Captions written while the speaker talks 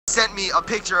sent me a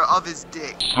picture of his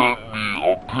dick.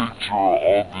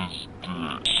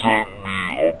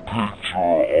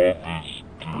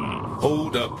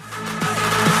 Hold up.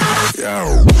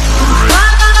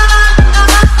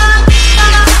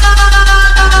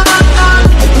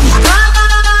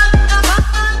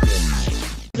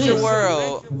 The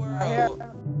world.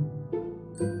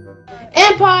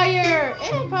 Empire!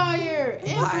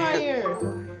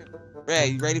 Ray,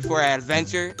 you ready for an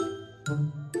adventure?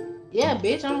 Yeah,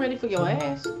 bitch, I'm ready for your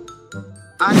ass.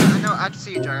 I know, I can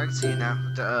see you, John. I can see you now.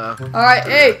 Alright,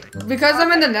 hey, because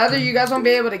I'm in the nether, you guys won't be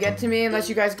able to get to me unless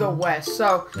you guys go west.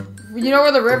 So, you know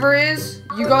where the river is?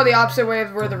 You go the opposite way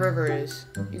of where the river is.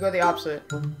 You go the opposite.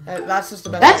 That's just the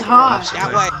best That's way. hard.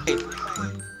 That way.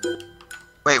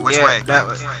 Wait, which way? That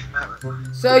way.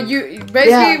 So, you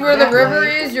basically where the river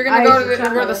way. is, you're gonna go to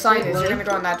where the sign is. You're gonna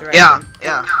go in that direction.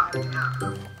 Yeah.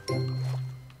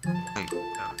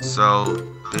 So,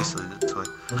 basically this way.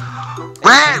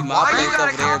 Red, why are you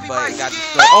gotta copy my skin?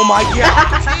 Oh my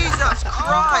god! Jesus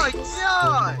Christ!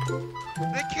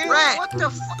 They came, Red, what the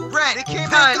fuck? Red, They came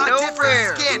pick out of a different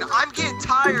nowhere. skin. I'm getting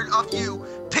tired of you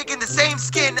picking the same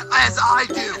skin as I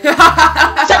do.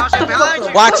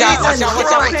 Watch out!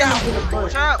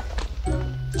 Watch out!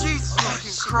 Jesus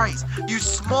fucking Christ! You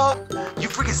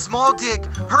freaking small dick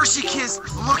Hershey Kiss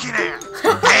looking at.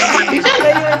 You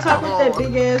stay on top with that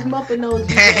big ass muffin nose.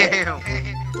 Damn.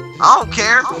 I don't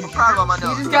care. I'm proud of my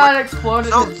nose. You just got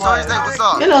exploded. So his name, what's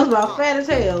up? Your nose about fat as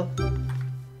hell.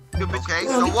 Okay,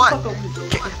 so what?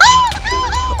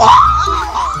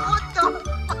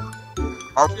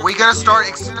 Are we gonna start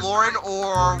exploring,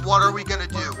 or what are we gonna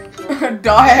do?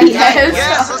 Die, I guess.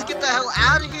 Yes, let's get the hell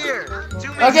out of here.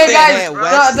 Okay, guys,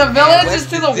 the village is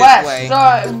to the west.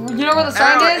 So, you know where the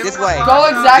sign is? This way. Go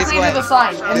exactly This way. to the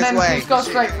sign, and This then way. just go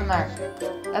straight from there.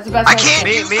 That's the best I way. can't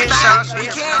Me- use me the and map. Josh, We we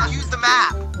can't use the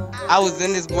map. I was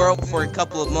in this world for a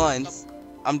couple of months.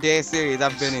 I'm dead serious.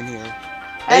 I've been in here.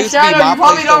 Hey, used to be Shadow, my you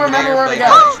probably place don't over remember there, where but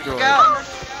to it got go.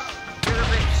 destroyed.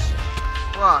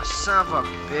 Oh, son of a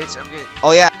bitch. I'm getting.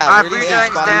 Oh yeah, Alright, really we're going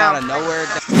spotting down. out of nowhere.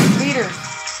 Leader.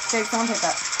 Okay, someone take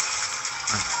that.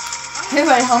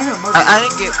 Anyway, I'm gonna murder I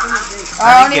didn't get.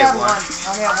 I only have one. I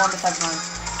only have one besides mine.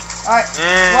 Alright.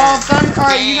 Well, then,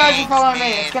 alright, you guys are following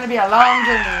me. It's gonna be a long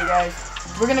journey, you guys.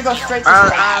 We're gonna go straight to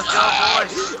the Let's go,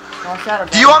 boys. Oh, Shadow.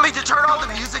 Do you want me to turn on the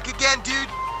music again, dude?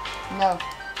 No.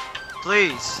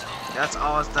 Please. That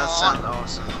sounds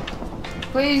awesome.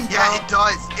 Please, Yeah, no. it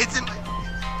does. It's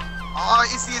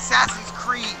the Assassin's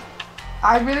Creed.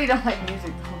 I really don't like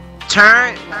music.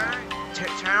 Turn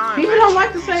on. People don't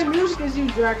like the same music as you,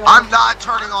 Drago. I'm not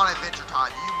turning on Adventure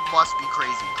Time. You must be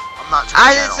crazy. I'm not turning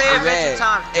I that didn't say on. Adventure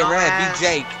Time. Hey Red, be dumbass.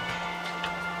 Jake.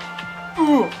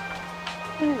 Ooh.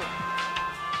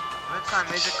 Adventure Time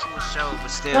is a cool show, but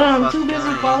still. I'm fuck too busy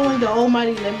no. following the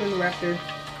almighty LemonRaptor.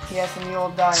 Yes, and the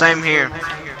old guy. Same here.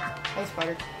 Hey,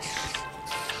 Spider.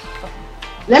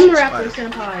 LemonRaptor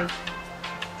senpai.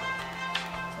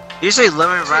 You say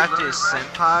LemonRaptor is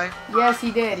senpai? Yes, he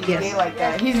did. He's Yes. gay like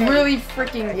that. He's really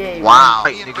freaking gay. Wow.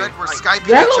 Right, Me and nigga. Red were Skyping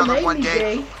each Drago other made one me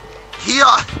day. gay. He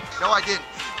no, I didn't.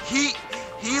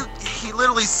 He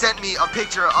literally sent me a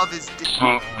picture of his dick.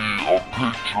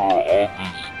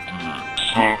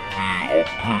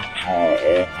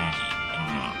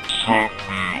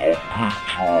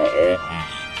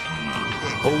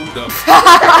 Hold up.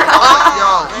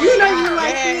 Yo, You know you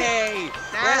like it. Hey,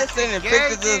 Red sending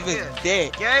pictures of his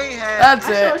dick. Gay head. That's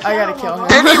I it. saw I gotta Shadow. kill him.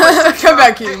 Then he was- Come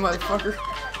back here, you motherfucker.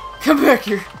 Come back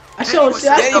here. I showed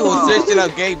Then he was Shadow. searching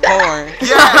up gay porn.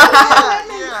 yeah.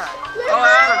 Oh,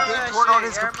 I yeah, porn on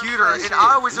his shit, computer, everybody and shit.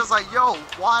 I was just like, yo,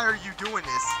 why are you doing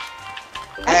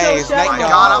this? Hey, it's showed night My Shadow.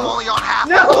 God, I'm only on half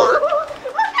No. hour.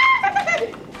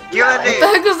 Give it a What the name.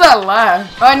 heck is that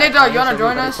laugh? Alright, Nate Dog, you wanna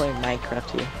join us? Playing Minecraft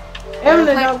here.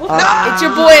 Emily, now, what the It's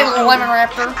your boy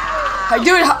LemonRaptor. Hey,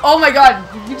 dude, oh my God,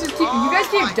 you guys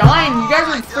keep dying. You guys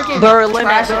are freaking They're lemon-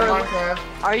 trash they're at lemon- Minecraft.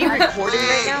 Are you recording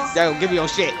right now? Yo, give me your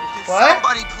shit. What?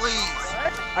 Somebody please.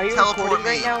 Are you Teleport recording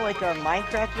right me. now, like a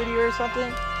Minecraft video or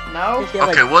something? No? Just get,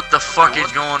 like, Okay, what the fuck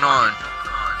is going on?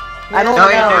 I don't No,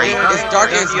 you know. don't. It's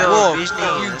dark as Yo, wolf. these You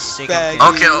things, faggot.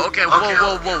 Okay,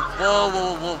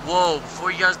 whoa.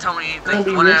 Before you guys tell me Don't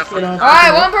anything, be one mixed it at up.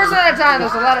 Alright, one person at a time.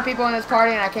 There's a lot of people in this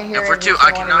party and I can't hear and for every two, single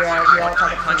I one cannot of you. hear You're all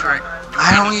talking punch right.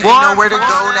 I don't even know where to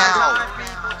go now.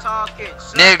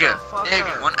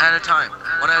 Nigga, one at a time.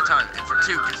 And for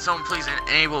two, can someone please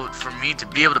enable for me to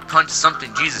be able to punch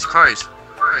something? Jesus Christ.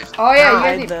 Oh yeah, you I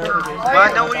guys need know. privileges. But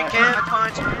I know you can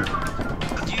punch.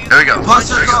 There we go. Plus,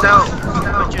 There there's we go.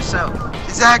 Punch yourself.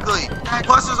 Exactly.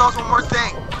 Plus, there's also one more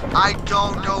thing. I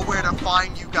don't know where to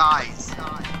find you guys.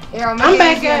 Here, I'll make I'm it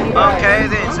back easy at on you it. guys. Okay,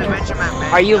 then, so Benjamin,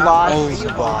 man. Are you Yeah. lost? Oh Are you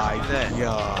my lost? god.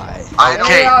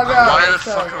 Okay, Yeah, bro. why the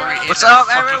So- fuck are we in What's that up,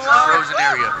 fucking everyone? frozen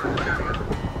area?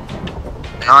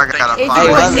 Now I gotta It's Hey,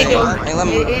 what let me, Nico- hey, let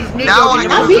me. It's Nico. Now I You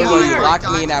gotta know be you when you here. locked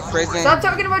me in that prison? Stop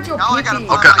talking about your Now I gotta pee.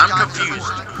 find- Okay, I'm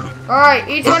confused. Alright,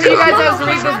 each one of you guys has to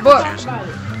read this book.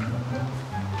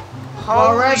 Holy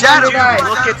Alright, shit, dude, guys.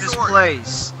 look at this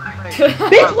place.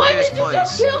 Bitch, why Look at did you this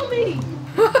just kill me?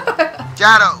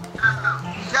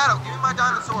 Shadow, give me my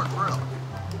diamond sword, for real.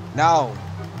 No.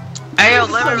 Hey, yo,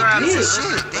 LemonRaptor.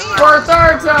 Shit, damn. For a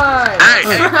third time. Hey,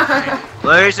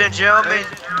 Ladies and gentlemen,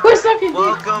 Quit sucking dick,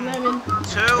 welcome Lemon.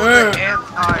 to the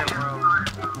Empire, bro.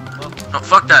 no,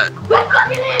 fuck that. Quit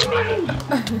fucking hitting me!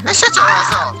 Hey, shut your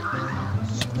ass up.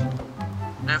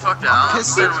 Man, fuck that. I'm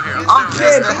Pissed- staying over here. I'm staying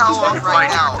pissed over the here. hell off right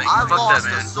now. Fuck I that, lost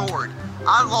man. a sword.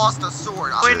 I lost a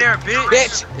sword. Go in there, bitch.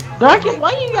 Bitch. Darky,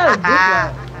 why you got a dick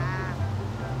out?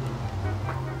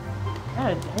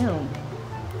 God damn.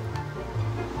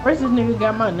 First this nigga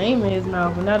got my name in his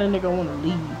mouth, and now the nigga wanna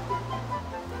leave.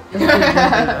 I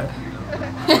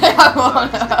wanna.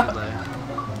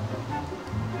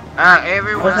 Ah,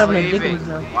 everyone's What's happening to leaving. Dickens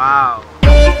now? Wow.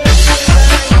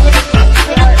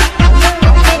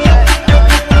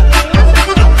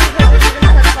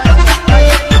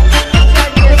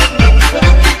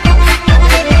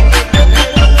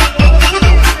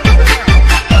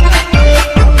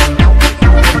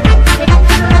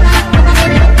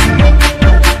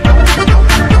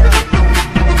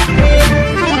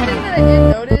 One thing that I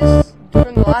did notice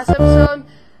from the last episode